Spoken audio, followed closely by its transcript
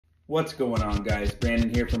What's going on, guys? Brandon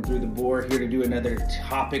here from Through the Bore, here to do another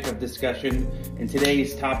topic of discussion. And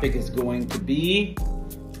today's topic is going to be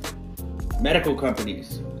medical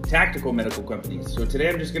companies, tactical medical companies. So today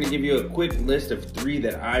I'm just going to give you a quick list of 3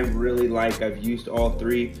 that I really like. I've used all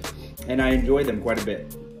 3 and I enjoy them quite a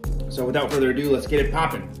bit. So without further ado, let's get it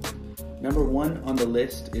popping. Number 1 on the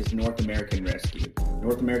list is North American Rescue.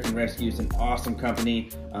 North American Rescue is an awesome company.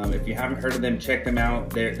 If you haven't heard of them, check them out.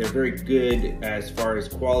 They're very good as far as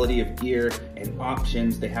quality of gear and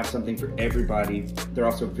options. They have something for everybody. They're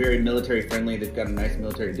also very military friendly. They've got a nice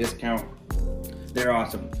military discount. They're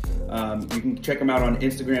awesome. You can check them out on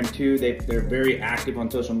Instagram too. They're very active on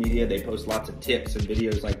social media. They post lots of tips and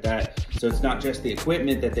videos like that. So it's not just the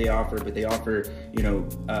equipment that they offer, but they offer,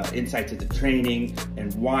 insights into training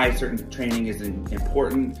and why certain training is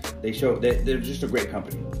important. They show that they're just a great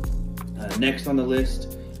company. Next on the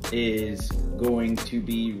list is going to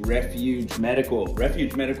be Refuge Medical.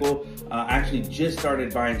 Refuge Medical, actually just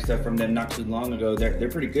started buying stuff from them not too long ago. They're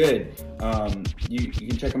pretty good. You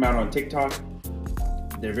can check them out on TikTok.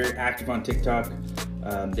 They're very active on TikTok.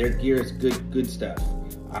 Their gear is good stuff.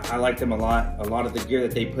 I like them a lot. A lot of the gear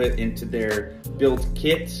that they put into their built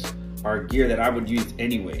kits are gear that I would use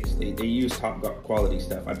anyways. They use top quality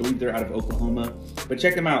stuff. I believe they're out of Oklahoma, but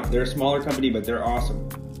check them out. They're a smaller company, but they're awesome.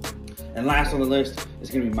 And last on the list is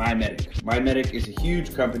gonna be MyMedic. MyMedic is a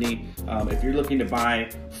huge company. If you're looking to buy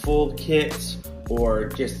full kits or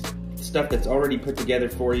just stuff that's already put together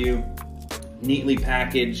for you, neatly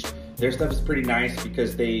packaged, their stuff is pretty nice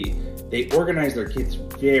because they organize their kits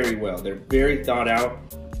very well. They're very thought out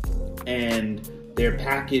and they're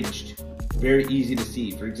packaged very easy to see.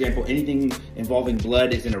 For example, anything involving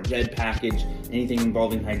blood is in a red package. Anything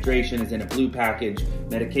involving hydration is in a blue package.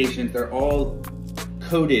 Medications, they're all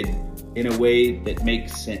coded in a way that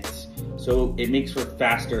makes sense. So it makes for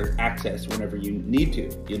faster access whenever you need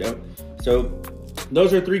to, So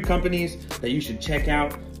those are 3 companies that you should check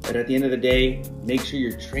out. But at the end of the day, make sure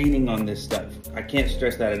you're training on this stuff. I can't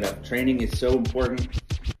stress that enough. Training is so important.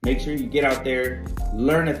 Make sure you get out there,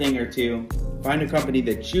 learn a thing or 2, find a company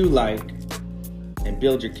that you like, and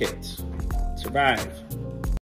build your kits. Survive.